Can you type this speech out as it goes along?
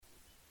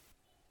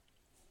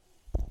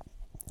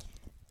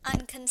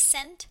on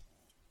consent,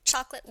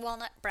 chocolate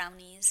walnut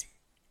brownies,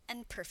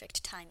 and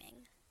perfect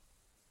timing.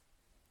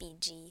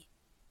 BG.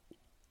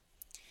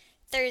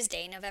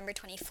 Thursday, November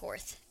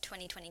 24th,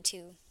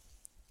 2022.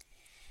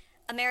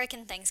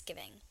 American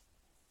Thanksgiving,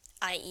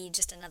 i.e.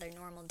 just another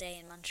normal day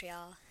in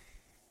Montreal.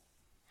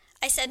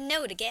 I said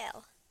no to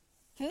Gail.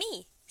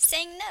 Me,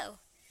 saying no.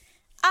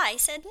 I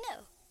said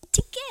no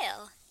to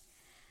Gail.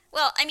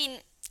 Well, I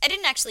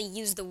didn't actually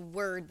use the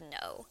word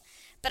no,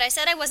 but I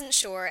said I wasn't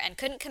sure and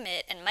couldn't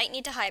commit and might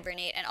need to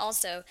hibernate, and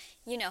also,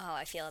 you know how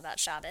I feel about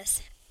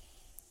Shabbos.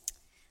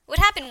 What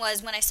happened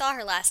was, when I saw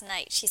her last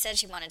night, she said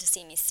she wanted to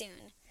see me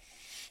soon.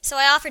 So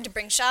I offered to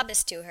bring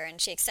Shabbos to her,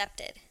 and she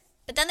accepted.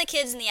 But then the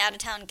kids and the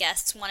out-of-town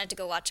guests wanted to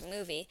go watch a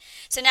movie,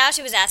 so now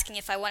she was asking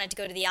if I wanted to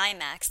go to the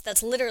IMAX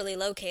that's literally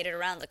located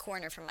around the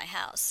corner from my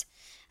house.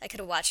 I could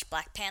have watched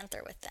Black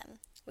Panther with them.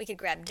 We could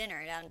grab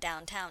dinner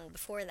downtown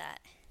before that.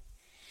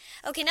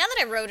 Okay, now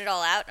that I wrote it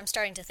all out, I'm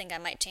starting to think I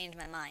might change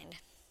my mind.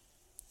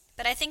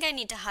 But I think I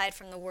need to hide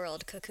from the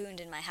world, cocooned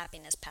in my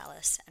happiness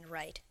palace, and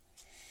write.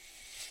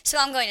 So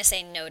I'm going to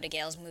say no to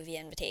Gail's movie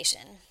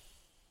invitation.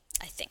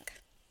 I think.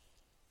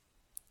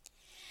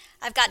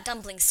 I've got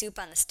dumpling soup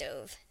on the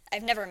stove.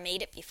 I've never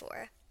made it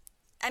before.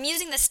 I'm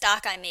using the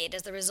stock I made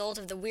as the result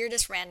of the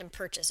weirdest random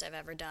purchase I've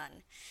ever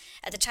done.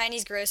 At the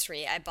Chinese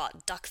grocery, I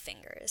bought duck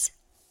fingers.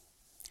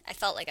 I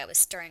felt like I was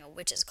stirring a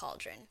witch's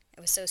cauldron.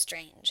 It was so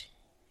strange.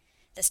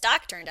 The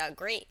stock turned out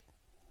great.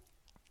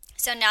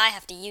 So now I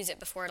have to use it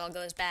before it all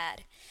goes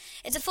bad.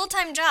 It's a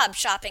full-time job,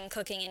 shopping,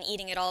 cooking, and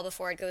eating it all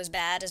before it goes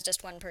bad as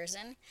just one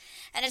person.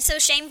 And it's so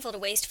shameful to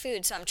waste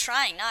food, so I'm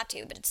trying not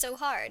to, but it's so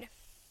hard.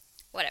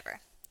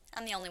 Whatever.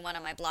 I'm the only one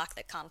on my block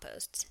that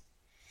composts.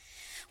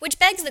 Which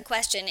begs the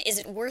question, is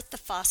it worth the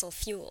fossil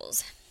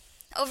fuels?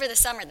 Over the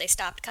summer, they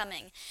stopped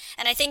coming,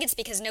 and I think it's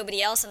because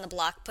nobody else on the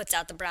block puts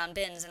out the brown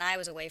bins and I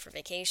was away for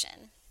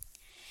vacation.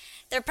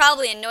 They're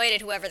probably annoyed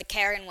at whoever the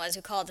Karen was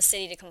who called the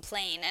city to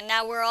complain, and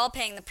now we're all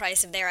paying the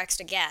price of their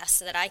extra gas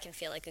so that I can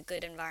feel like a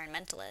good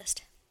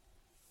environmentalist.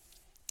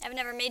 I've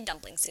never made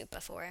dumpling soup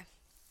before.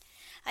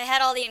 I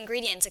had all the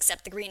ingredients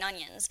except the green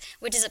onions,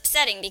 which is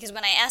upsetting because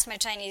when I asked my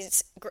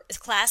Chinese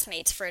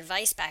classmates for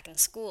advice back in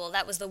school,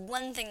 that was the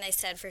one thing they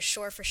said for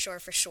sure.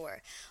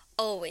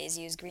 Always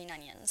use green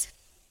onions.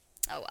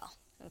 Oh well,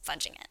 I'm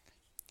fudging it.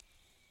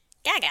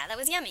 Gaga, that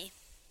was yummy.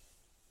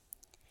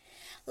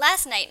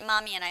 Last night,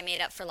 Mommy and I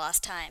made up for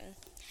lost time.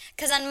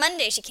 'Cause on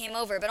Monday she came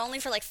over, but only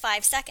for like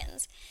 5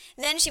 seconds.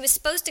 Then she was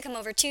supposed to come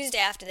over Tuesday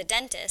after the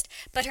dentist,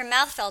 but her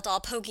mouth felt all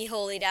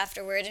pokey-holed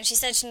afterward, and she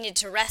said she needed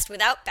to rest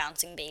without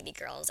bouncing baby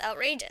girls.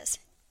 Outrageous.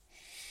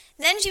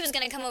 Then she was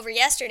going to come over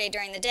yesterday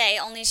during the day,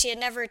 only she had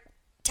never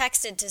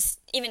texted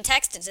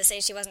to say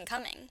she wasn't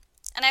coming.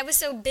 And I was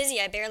so busy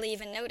I barely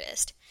even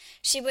noticed.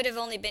 She would have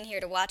only been here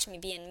to watch me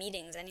be in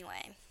meetings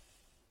anyway.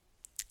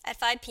 At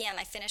 5 p.m.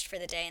 I finished for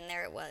the day, and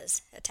there it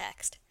was, a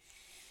text.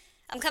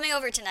 I'm coming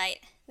over tonight.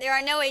 There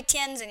are no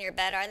ATMs in your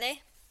bed, are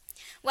they?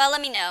 Well,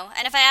 let me know,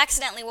 and if I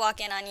accidentally walk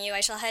in on you,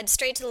 I shall head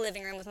straight to the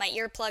living room with my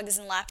earplugs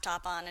and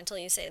laptop on until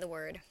you say the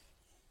word.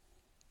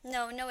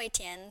 No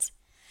ATMs.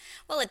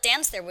 Well, at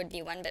dance there would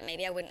be one, but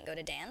maybe I wouldn't go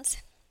to dance.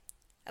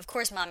 Of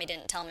course, Mommy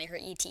didn't tell me her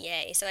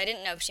ETA, so I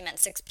didn't know if she meant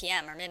 6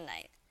 p.m. or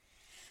midnight.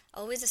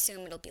 Always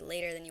assume it'll be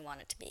later than you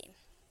want it to be.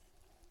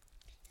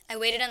 I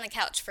waited on the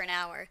couch for an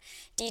hour,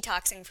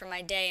 detoxing from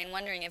my day and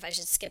wondering if I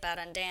should skip out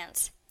on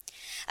dance.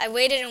 I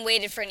waited and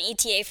waited for an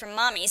ETA from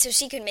Mommy so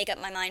she could make up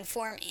my mind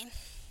for me.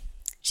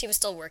 She was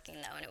still working,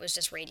 though, and it was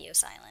just radio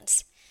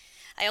silence.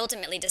 I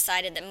ultimately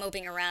decided that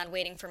moping around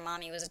waiting for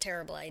Mommy was a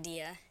terrible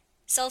idea.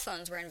 Cell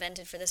phones were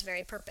invented for this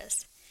very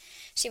purpose.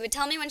 She would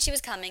tell me when she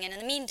was coming, and in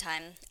the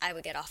meantime, I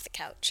would get off the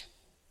couch.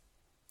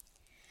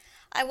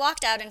 I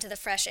walked out into the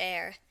fresh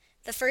air,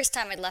 the first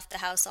time I'd left the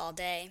house all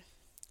day.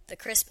 The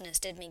crispness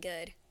did me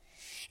good.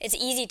 It's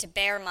easy to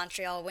bear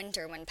Montreal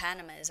winter when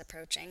Panama is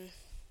approaching.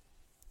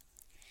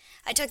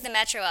 I took the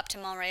metro up to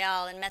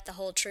Montreal and met the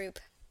whole troupe.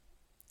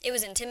 It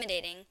was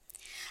intimidating.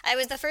 I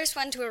was the first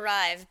one to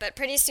arrive, but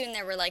pretty soon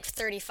there were like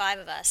 35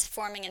 of us,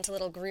 forming into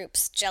little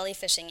groups,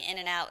 jellyfishing in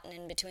and out and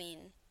in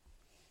between.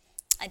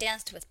 I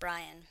danced with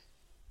Brian.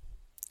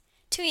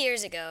 2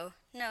 years ago,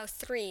 no,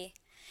 3,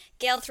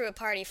 Gail threw a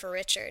party for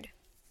Richard.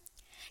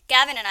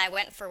 Gavin and I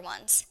went for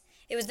once.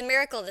 It was the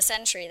miracle of the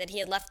century that he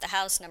had left the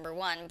house, number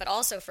one, but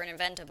also for an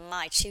event of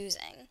my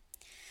choosing.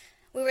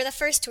 We were the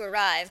first to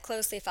arrive,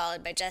 closely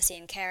followed by Jessie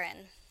and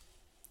Karen.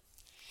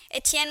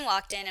 Etienne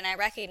walked in, and I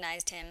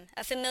recognized him,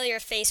 a familiar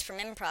face from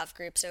improv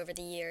groups over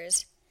the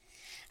years.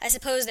 I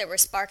suppose there were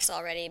sparks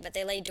already, but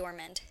they lay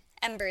dormant,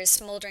 embers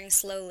smoldering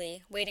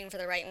slowly, waiting for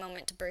the right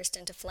moment to burst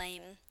into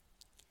flame.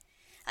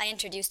 I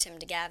introduced him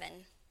to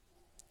Gavin.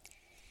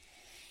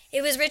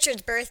 It was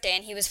Richard's birthday,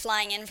 and he was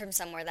flying in from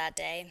somewhere that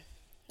day.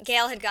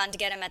 Gail had gone to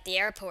get him at the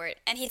airport,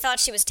 and he thought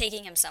she was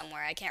taking him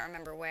somewhere, I can't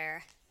remember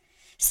where.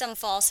 Some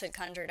falsehood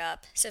conjured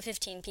up, so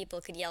 15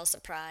 people could yell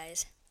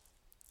surprise.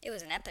 It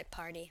was an epic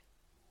party.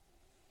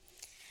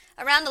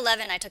 Around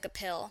 11, I took a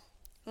pill.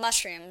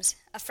 Mushrooms,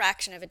 a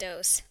fraction of a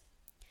dose.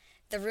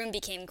 The room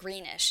became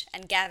greenish,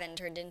 and Gavin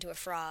turned into a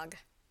frog.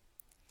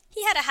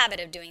 He had a habit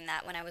of doing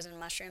that when I was in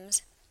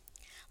mushrooms.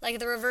 Like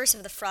the reverse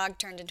of the frog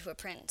turned into a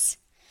prince.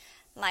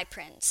 My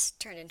prince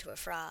turned into a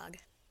frog.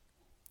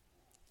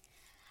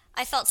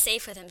 I felt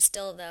safe with him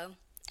still, though,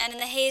 and in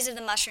the haze of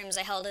the mushrooms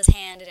I held his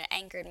hand and it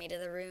anchored me to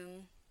the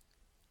room.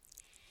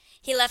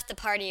 He left the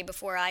party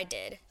before I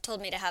did,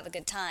 told me to have a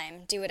good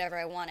time, do whatever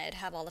I wanted,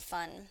 have all the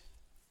fun.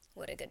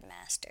 What a good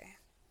master.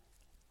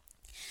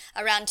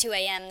 Around 2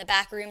 a.m., the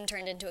back room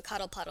turned into a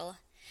cuddle puddle.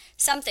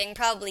 Something,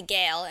 probably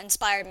Gail,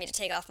 inspired me to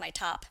take off my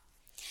top.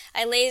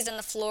 I lazed on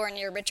the floor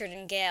near Richard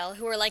and Gail,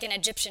 who were like an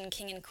Egyptian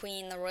king and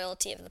queen, the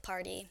royalty of the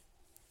party.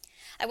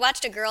 I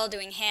watched a girl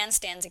doing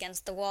handstands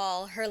against the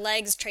wall, her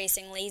legs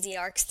tracing lazy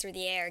arcs through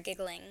the air,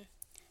 giggling.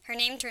 Her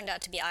name turned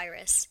out to be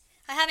Iris.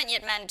 I haven't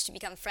yet managed to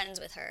become friends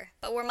with her,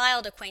 but we're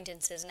mild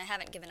acquaintances, and I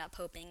haven't given up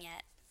hoping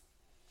yet.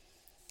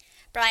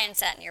 Brian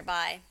sat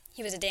nearby.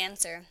 He was a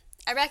dancer.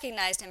 I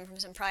recognized him from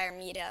some prior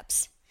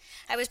meetups.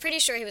 I was pretty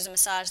sure he was a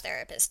massage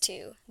therapist,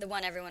 too, the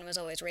one everyone was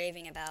always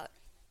raving about.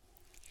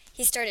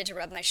 He started to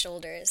rub my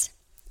shoulders.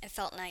 It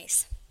felt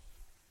nice.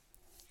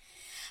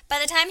 By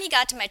the time he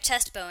got to my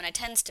chest bone, I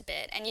tensed a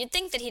bit, and you'd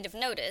think that he'd have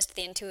noticed,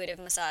 the intuitive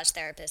massage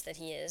therapist that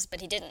he is,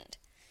 but he didn't.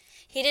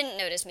 He didn't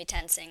notice me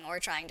tensing or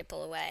trying to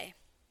pull away.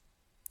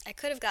 I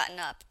could have gotten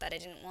up, but I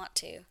didn't want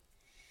to.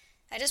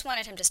 I just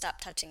wanted him to stop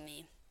touching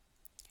me.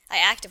 I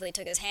actively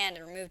took his hand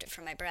and removed it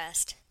from my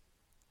breast.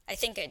 I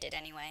think I did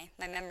anyway.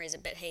 My memory's a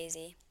bit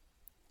hazy.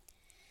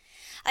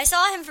 I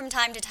saw him from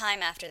time to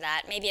time after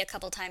that, maybe a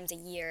couple times a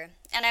year,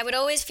 and I would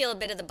always feel a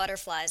bit of the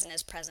butterflies in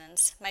his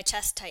presence, my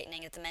chest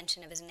tightening at the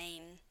mention of his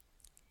name.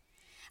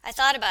 I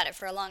thought about it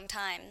for a long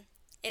time.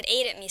 It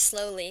ate at me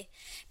slowly,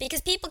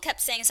 because people kept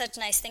saying such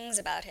nice things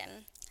about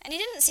him, and he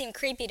didn't seem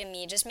creepy to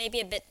me, just maybe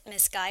a bit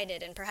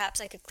misguided, and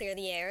perhaps I could clear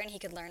the air and he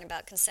could learn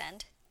about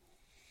consent.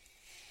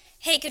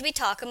 "Hey, could we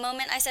talk a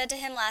moment?" I said to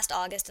him last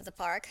August at the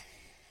park.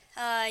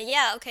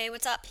 Yeah, okay,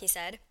 what's up?" he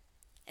said.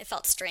 It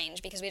felt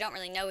strange, because we don't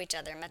really know each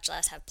other, much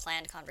less have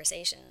planned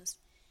conversations.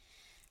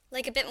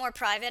 "Like a bit more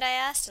private?" I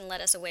asked, and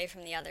led us away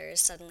from the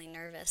others, suddenly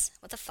nervous.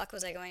 What the fuck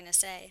was I going to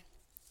say?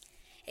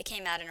 It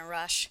came out in a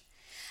rush.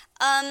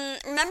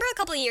 Remember a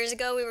couple years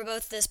ago we were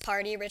both at this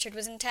party, Richard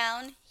was in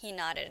town?" He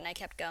nodded, and I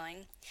kept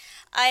going.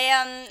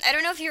 I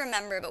don't know if you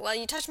remember, but, well,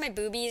 you touched my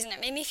boobies, and it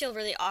made me feel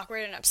really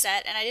awkward and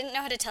upset, and I didn't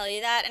know how to tell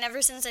you that, and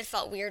ever since I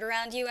felt weird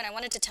around you, and I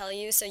wanted to tell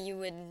you so you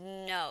would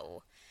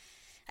know."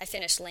 I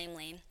finished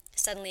lamely,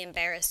 suddenly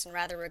embarrassed and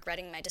rather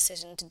regretting my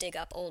decision to dig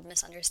up old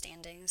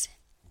misunderstandings.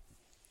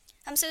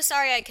 "I'm so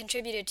sorry I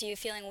contributed to you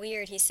feeling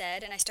weird," he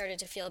said, and I started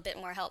to feel a bit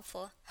more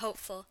hopeful.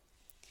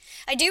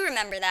 "I do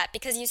remember that,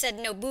 because you said,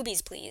 'No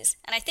boobies, please,'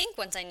 and I think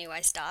once I knew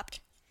I stopped."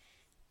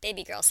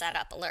 Baby girl sat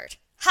up, alert.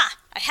 Ha!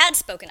 I had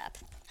spoken up.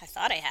 I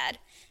thought I had.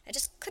 I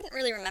just couldn't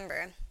really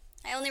remember.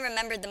 I only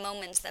remembered the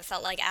moments that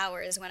felt like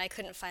hours when I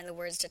couldn't find the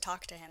words to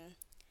talk to him.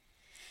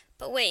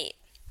 But wait,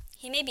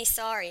 he may be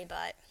sorry,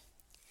 but...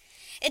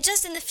 "It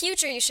just in the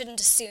future you shouldn't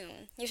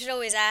assume. You should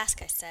always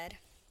ask," I said.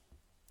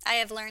 "I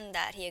have learned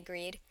that," he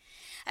agreed.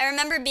 "I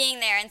remember being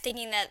there and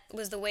thinking that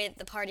was the way that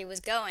the party was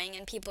going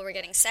and people were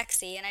getting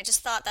sexy, and I just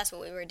thought that's what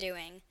we were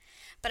doing.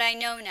 But I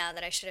know now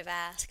that I should have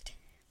asked."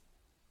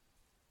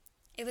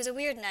 It was a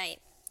weird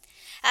night.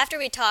 After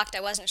we talked,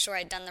 I wasn't sure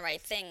I'd done the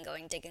right thing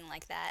going digging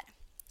like that.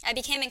 I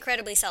became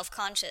incredibly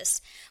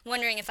self-conscious,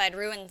 wondering if I'd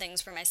ruined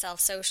things for myself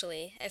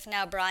socially, if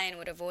now Brian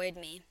would avoid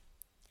me.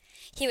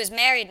 He was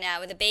married now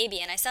with a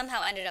baby, and I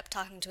somehow ended up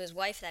talking to his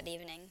wife that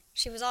evening.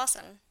 She was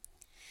awesome.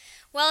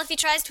 Well, if he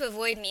tries to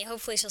avoid me,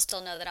 hopefully she'll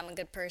still know that I'm a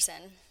good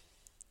person.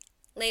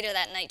 Later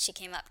that night, she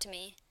came up to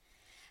me.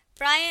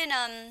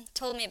 "Brian,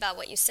 told me about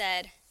what you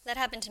said. That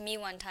happened to me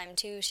one time,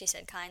 too," she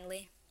said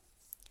kindly.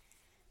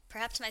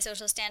 Perhaps my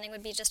social standing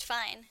would be just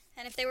fine,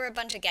 and if they were a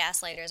bunch of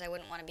gaslighters, I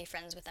wouldn't want to be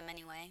friends with them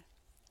anyway.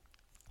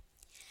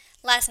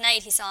 Last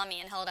night, he saw me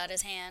and held out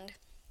his hand.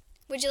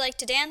 "Would you like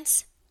to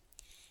dance?"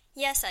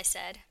 "Yes," I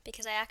said,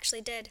 because I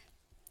actually did.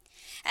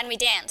 And we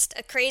danced,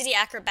 a crazy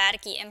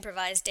acrobatic-y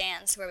improvised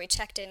dance where we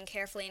checked in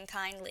carefully and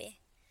kindly.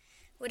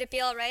 "Would it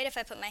be all right if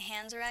I put my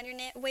hands around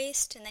your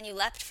waist and then you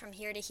leapt from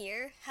here to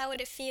here? How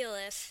would it feel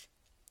if—"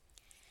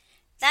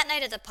 That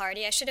night at the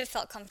party, I should have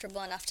felt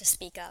comfortable enough to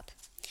speak up.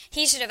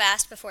 He should have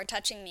asked before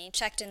touching me,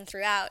 checked in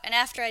throughout, and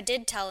after I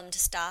did tell him to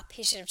stop,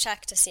 he should have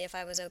checked to see if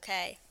I was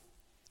okay.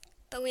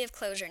 But we have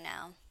closure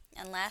now,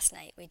 and last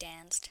night we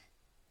danced.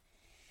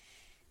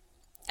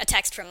 A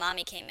text from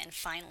Mommy came in,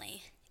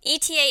 finally.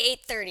 "ETA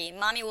 8:30.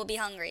 Mommy will be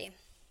hungry."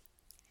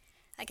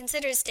 I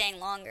considered staying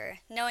longer,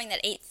 knowing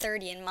that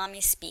 8:30 in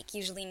Mommy speak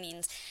usually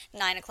means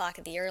 9 o'clock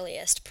at the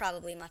earliest,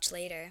 probably much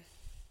later.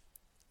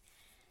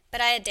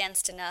 But I had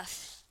danced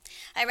enough.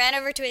 I ran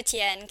over to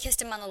Etienne,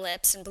 kissed him on the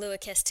lips, and blew a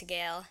kiss to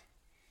Gail.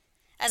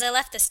 As I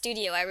left the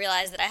studio, I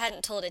realized that I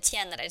hadn't told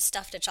Etienne that I'd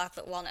stuffed a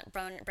chocolate walnut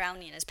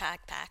brownie in his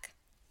backpack.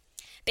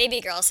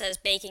 Baby girl says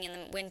baking in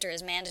the winter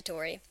is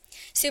mandatory.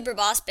 Super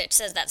boss bitch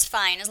says that's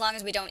fine, as long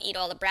as we don't eat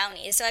all the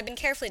brownies, so I've been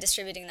carefully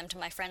distributing them to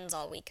my friends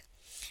all week.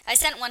 I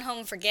sent one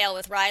home for Gail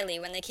with Riley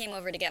when they came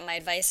over to get my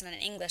advice on an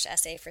English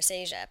essay for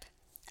CEGEP.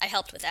 I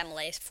helped with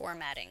MLA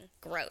formatting.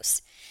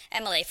 Gross.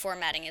 MLA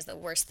formatting is the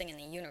worst thing in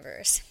the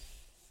universe.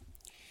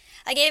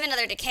 I gave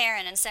another to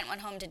Karen and sent one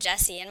home to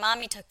Jessie, and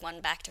Mommy took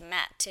one back to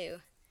Matt,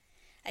 too.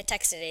 I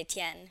texted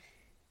Etienne.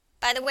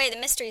 By the way, the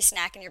mystery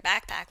snack in your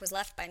backpack was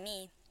left by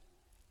me.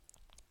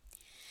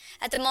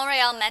 At the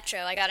Montreal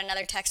Metro, I got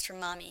another text from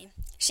Mommy.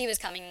 She was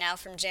coming now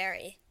from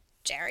Jerry.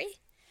 Jerry?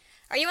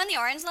 Are you on the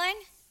Orange Line?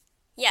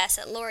 Yes,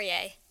 at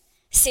Laurier.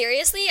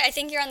 Seriously? I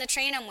think you're on the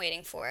train I'm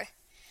waiting for.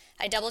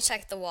 I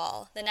double-checked the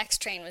wall. The next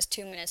train was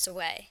 2 minutes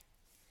away.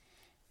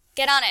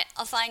 Get on it.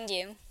 I'll find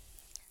you.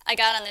 I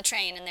got on the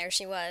train, and there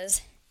she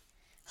was.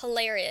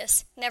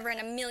 Hilarious. Never in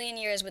a million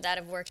years would that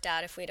have worked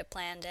out if we'd have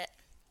planned it.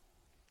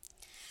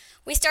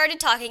 We started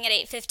talking at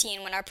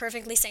 8:15 when our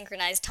perfectly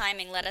synchronized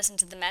timing led us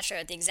into the metro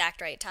at the exact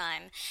right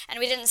time, and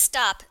we didn't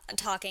stop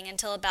talking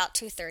until about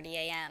 2:30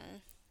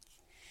 a.m.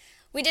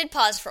 We did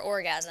pause for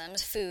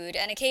orgasms, food,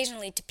 and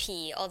occasionally to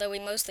pee, although we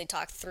mostly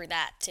talked through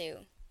that,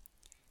 too.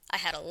 I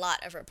had a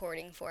lot of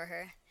reporting for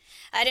her.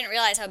 I didn't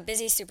realize how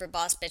busy Super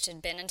Boss Bitch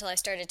had been until I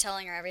started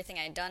telling her everything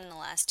I'd done in the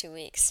last 2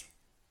 weeks.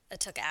 It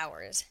took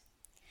hours.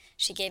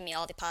 She gave me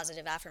all the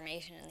positive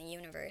affirmation in the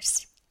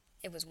universe.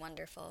 It was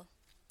wonderful.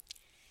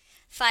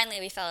 Finally,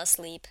 we fell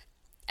asleep.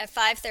 At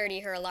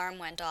 5:30, her alarm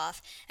went off,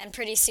 and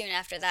pretty soon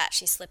after that,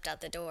 she slipped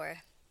out the door.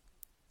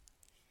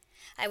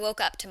 I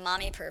woke up to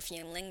Mommy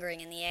perfume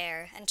lingering in the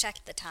air and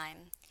checked the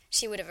time.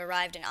 She would have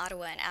arrived in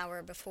Ottawa an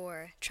hour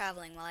before,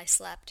 traveling while I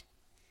slept.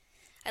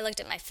 I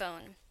looked at my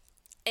phone.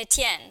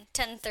 Etienne,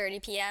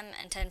 10:30 p.m.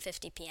 and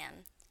 10:50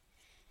 p.m.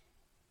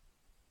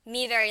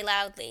 Me very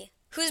loudly.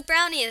 Whose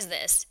brownie is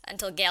this?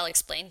 Until Gail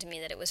explained to me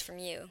that it was from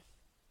you.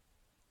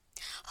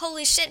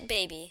 Holy shit,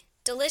 baby.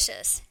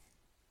 Delicious.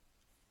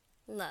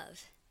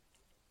 Love,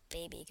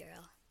 baby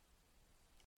girl.